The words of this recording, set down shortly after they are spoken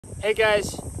Hey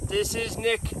guys, this is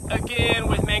Nick again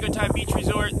with Mangotime Beach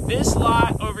Resort. This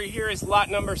lot over here is lot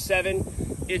number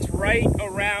 7. It's right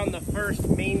around the first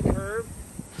main curve.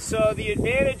 So the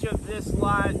advantage of this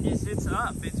lot is it's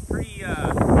up. It's pretty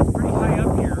high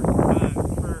up here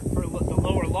for the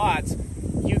lower lots.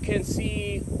 You can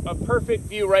see a perfect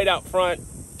view right out front.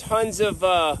 Tons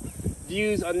of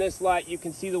views on this lot. You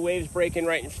can see the waves breaking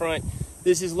right in front.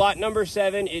 This is lot number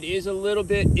 7. It is a little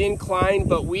bit inclined,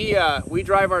 but we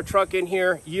drive our truck in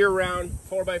here year-round,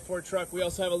 4x4 truck. We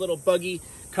also have a little buggy,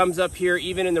 comes up here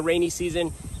even in the rainy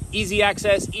season. Easy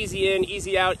access, easy in,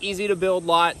 easy out, easy to build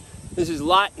lot. This is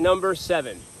lot number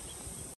 7.